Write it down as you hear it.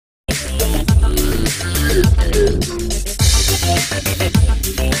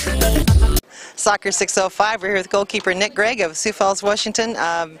Soccer 605, we're here with goalkeeper Nic Gregg of Sioux Falls, Washington.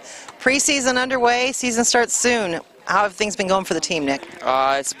 Preseason underway, season starts soon. How have things been going for the team, Nic?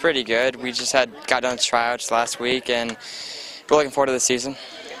 It's pretty good. We just got done with tryouts last week, and we're looking forward to the season.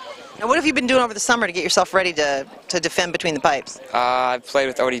 Now, what have you been doing over the summer to get yourself ready to defend between the pipes? I've played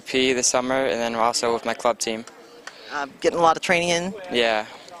with ODP this summer, and then also with my club team. Getting a lot of training in? Yeah.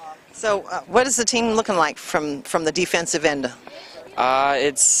 So what is the team looking like from the defensive end?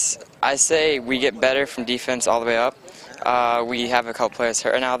 I say we get better from defense all the way up. We have a couple players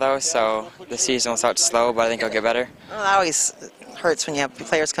hurt now, though, so the season will start slow, but I think it'll get better. Well, that always hurts when you have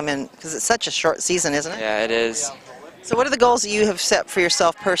players come in, because it's such a short season, isn't it? Yeah, it is. So what are the goals that you have set for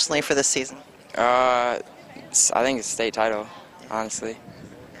yourself personally for this season? I think it's state title, honestly.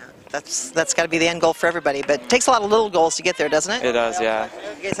 That's got to be the end goal for everybody, but it takes a lot of little goals to get there, doesn't it? It does, yeah.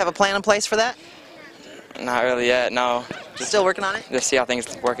 You guys have a plan in place for that? Not really yet, no. Still working on it? Just see how things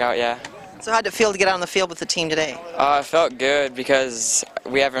work out, yeah. So how did it feel to get out on the field with the team today? It felt good because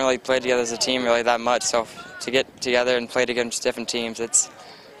we haven't really played together as a team really that much, so to get together and play against different teams, it's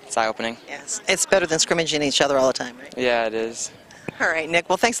eye-opening. Yes, it's better than scrimmaging each other all the time, right? Yeah, it is. All right, Nic,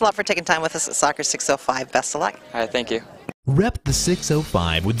 well, thanks a lot for taking time with us at Soccer 605. Best of luck. All right, thank you. Rep the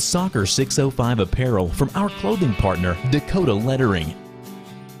 605 with Soccer 605 apparel from our clothing partner, Dakota Lettering.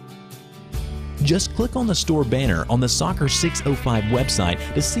 Just click on the store banner on the Soccer 605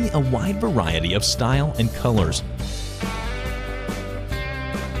 website to see a wide variety of style and colors.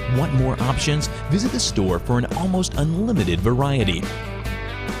 Want more options? Visit the store for an almost unlimited variety.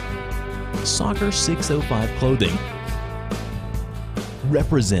 Soccer 605 clothing.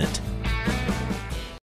 Represent.